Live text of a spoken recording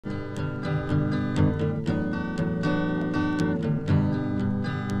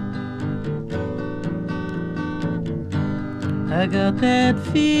I got that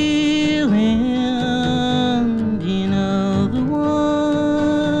feeling, you know the one.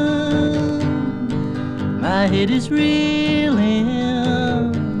 My head is reeling,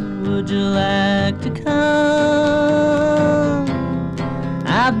 would you like to come?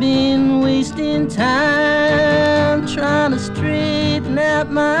 I've been wasting time trying to straighten out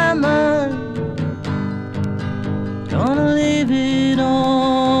my mind. Gonna leave it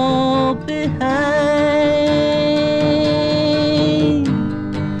all behind.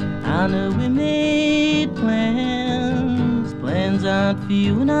 I know we made plans, plans aren't for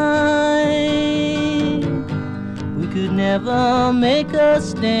you and I. We could never make a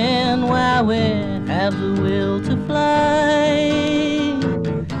stand while we have the will to fly.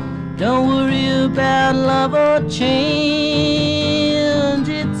 Don't worry about love or change,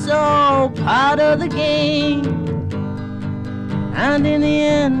 it's all part of the game. And in the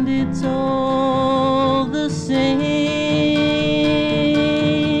end it's all the same.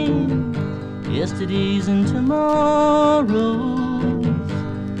 Yesterdays and tomorrows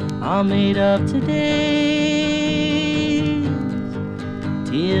are made of todays.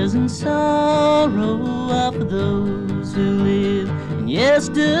 Tears and sorrow are for those who live in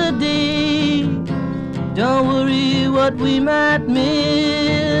yesterday. Don't worry what we might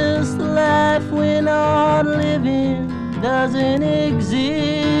miss. The life we're not living doesn't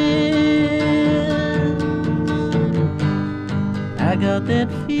exist. I got that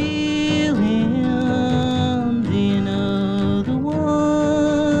feeling, do you know the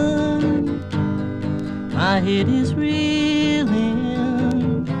one? My head is reeling.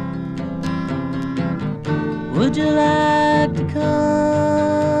 Would you like to come?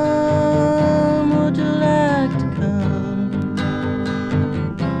 Would you like to come?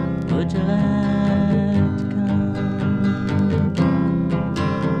 Would you like